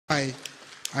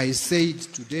I said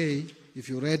today, if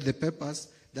you read the papers,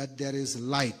 that there is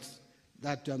light,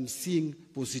 that I'm seeing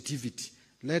positivity.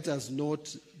 Let us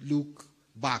not look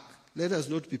back. Let us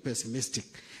not be pessimistic.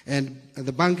 And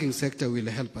the banking sector will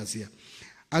help us here.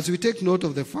 As we take note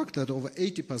of the fact that over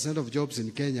 80% of jobs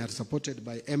in Kenya are supported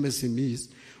by MSMEs,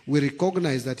 we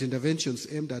recognize that interventions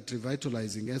aimed at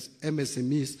revitalizing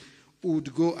MSMEs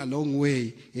would go a long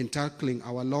way in tackling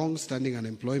our long-standing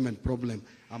unemployment problem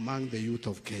among the youth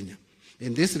of Kenya.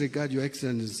 In this regard, Your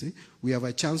Excellency, we have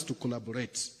a chance to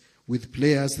collaborate with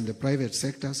players in the private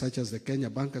sector, such as the Kenya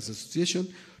Bankers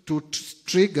Association, to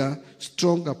trigger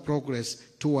stronger progress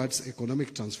towards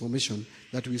economic transformation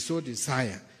that we so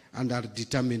desire and are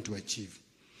determined to achieve.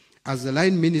 As the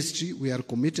Line Ministry, we are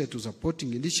committed to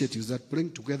supporting initiatives that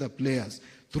bring together players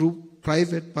through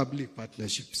private-public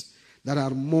partnerships that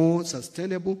are more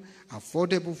sustainable,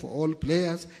 affordable for all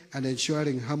players, and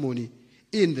ensuring harmony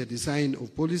in the design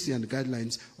of policy and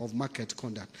guidelines of market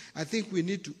conduct. I think we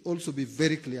need to also be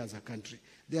very clear as a country.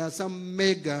 There are some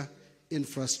mega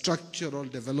infrastructural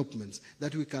developments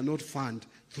that we cannot fund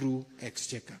through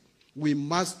exchequer. We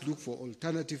must look for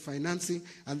alternative financing,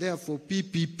 and therefore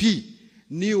PPP,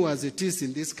 new as it is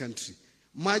in this country,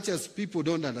 much as people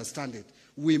don't understand it,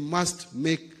 we must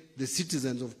make the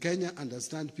citizens of Kenya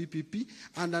understand PPP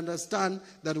and understand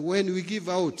that when we give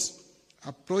out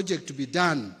a project to be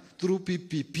done through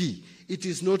PPP, it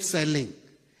is not selling.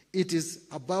 It is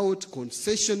about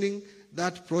concessioning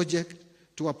that project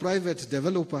to a private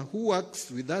developer who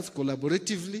works with us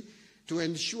collaboratively to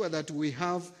ensure that we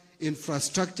have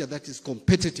infrastructure that is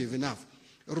competitive enough.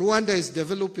 Rwanda is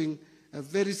developing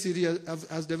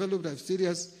has developed a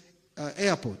serious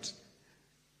airport.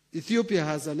 Ethiopia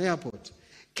has an airport.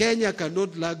 Kenya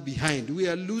cannot lag behind. We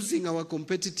are losing our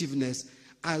competitiveness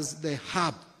as the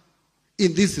hub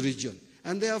in this region.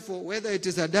 And therefore, whether it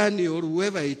is Adani or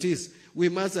whoever it is, we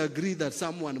must agree that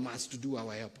someone must do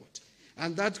our airport.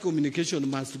 And that communication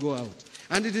must go out.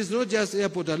 And it is not just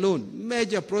airport alone,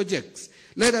 major projects.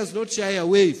 Let us not shy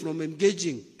away from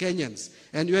engaging Kenyans.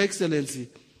 And Your Excellency,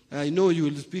 I know you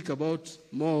will speak about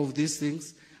more of these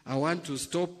things. I want to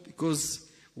stop because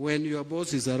when your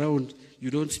boss is around, you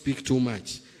don't speak too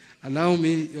much. Allow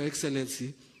me, Your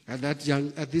Excellency, at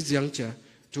this juncture,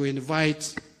 to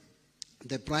invite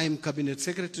the Prime Cabinet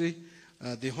Secretary,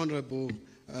 the Honorable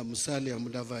Musalia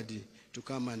Mudavadi, to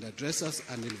come and address us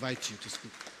and invite you to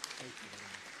speak.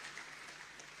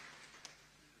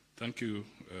 Thank you,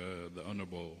 the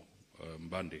Honorable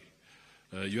Mbandi.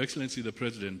 Your Excellency, the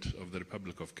President of the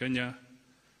Republic of Kenya,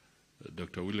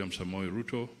 Dr. William Samoei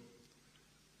Ruto,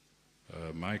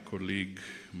 my colleague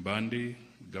Mbandi,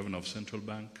 Governor of Central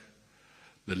Bank,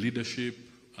 the leadership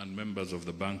and members of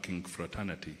the banking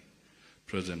fraternity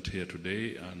present here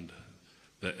today, and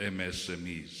the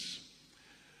MSMEs.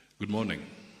 Good morning.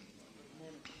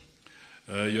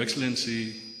 Your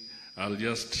Excellency, I'll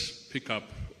just pick up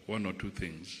one or two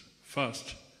things.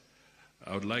 First,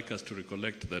 I would like us to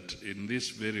recollect that in this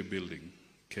very building,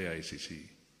 KICC,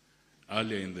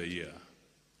 earlier in the year,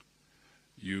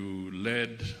 you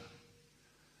led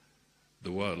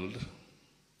the world,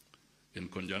 in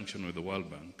conjunction with the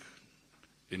World Bank,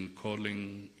 in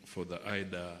calling for the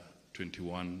IDA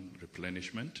 21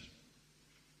 replenishment,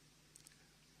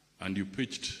 and you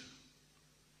pitched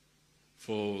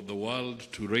for the world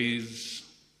to raise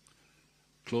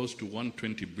close to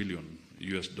 $120 billion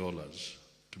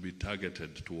to be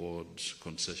targeted towards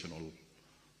concessional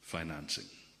financing.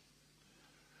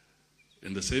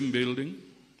 In the same building,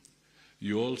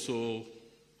 you also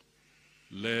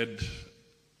led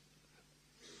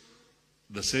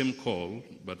the same call,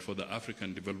 but for the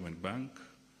African Development Bank,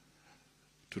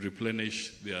 to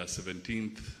replenish their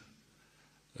 17th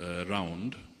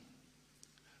round,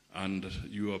 and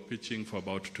you are pitching for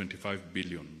about $25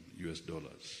 billion.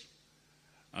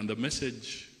 And the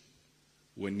message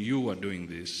when you were doing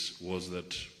this was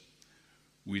that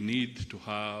we need to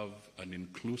have an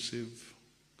inclusive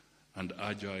and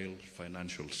agile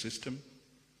financial system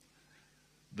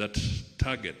that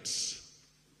targets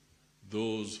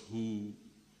those who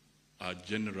are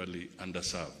generally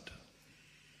underserved,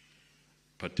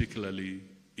 particularly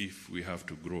if we have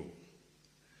to grow.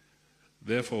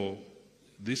 Therefore,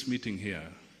 this meeting here,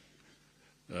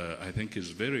 I think, is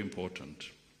very important,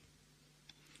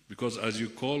 because as you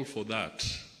call for that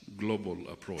global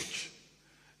approach,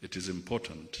 it is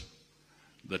important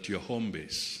that your home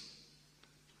base,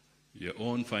 your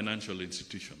own financial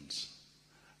institutions,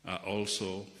 are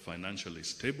also financially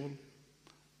stable,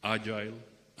 agile,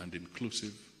 and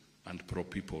inclusive, and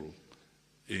pro-people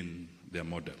in their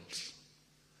models.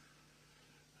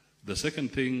 The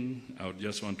second thing I would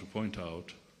just want to point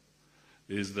out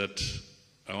is that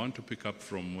I want to pick up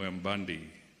from where Mbandi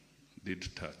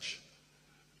did touch,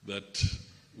 that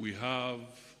we have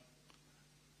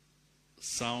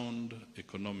sound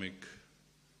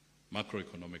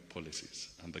macroeconomic policies,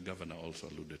 and the governor also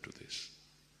alluded to this.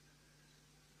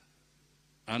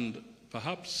 And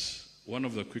perhaps one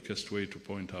of the quickest way to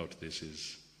point out this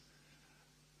is,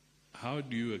 how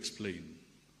do you explain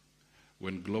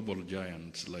when global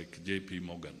giants like JP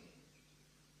Morgan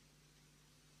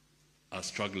are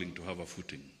struggling to have a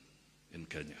footing in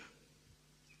Kenya?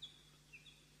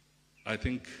 I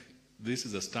think this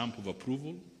is a stamp of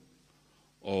approval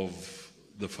of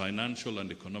the financial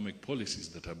and economic policies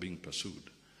that are being pursued.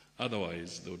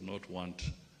 Otherwise, they would not want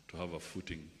to have a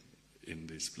footing in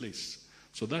this place.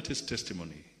 So that is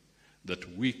testimony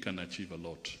that we can achieve a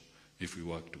lot if we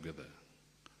work together.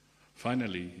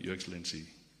 Finally, Your Excellency,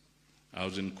 I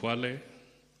was in Kwale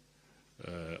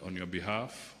on your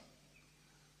behalf,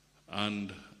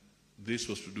 and this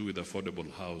was to do with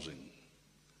affordable housing,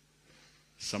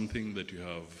 something that you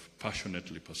have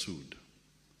passionately pursued.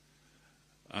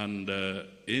 And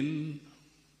in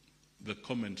the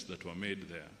comments that were made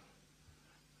there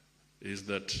is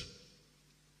that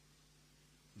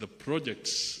the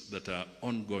projects that are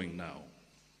ongoing now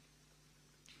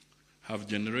have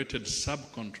generated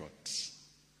subcontracts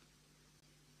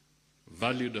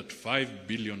valued at 5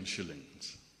 billion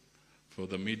shillings for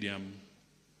the medium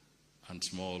and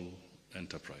small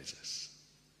enterprises.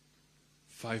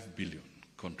 5 billion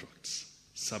contracts,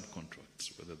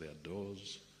 subcontracts, whether they are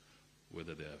doors,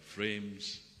 whether they are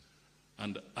frames,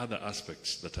 and other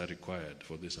aspects that are required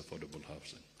for this affordable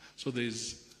housing. So there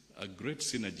is a great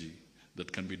synergy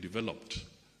that can be developed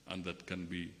and that can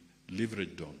be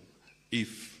leveraged on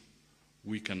if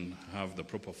we can have the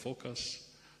proper focus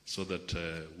so that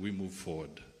we move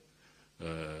forward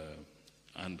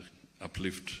and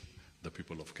uplift the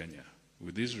people of Kenya.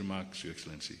 With these remarks, Your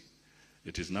Excellency,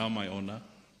 it is now my honor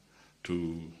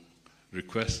to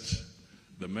request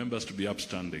the members to be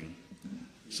upstanding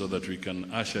so that we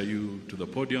can usher you to the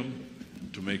podium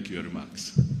to make your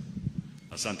remarks.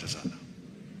 Asante sana.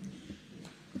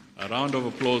 A round of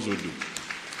applause will do.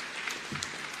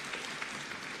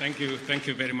 Thank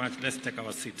you very much. Let's take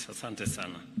our seats. Asante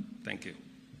sana. Thank you.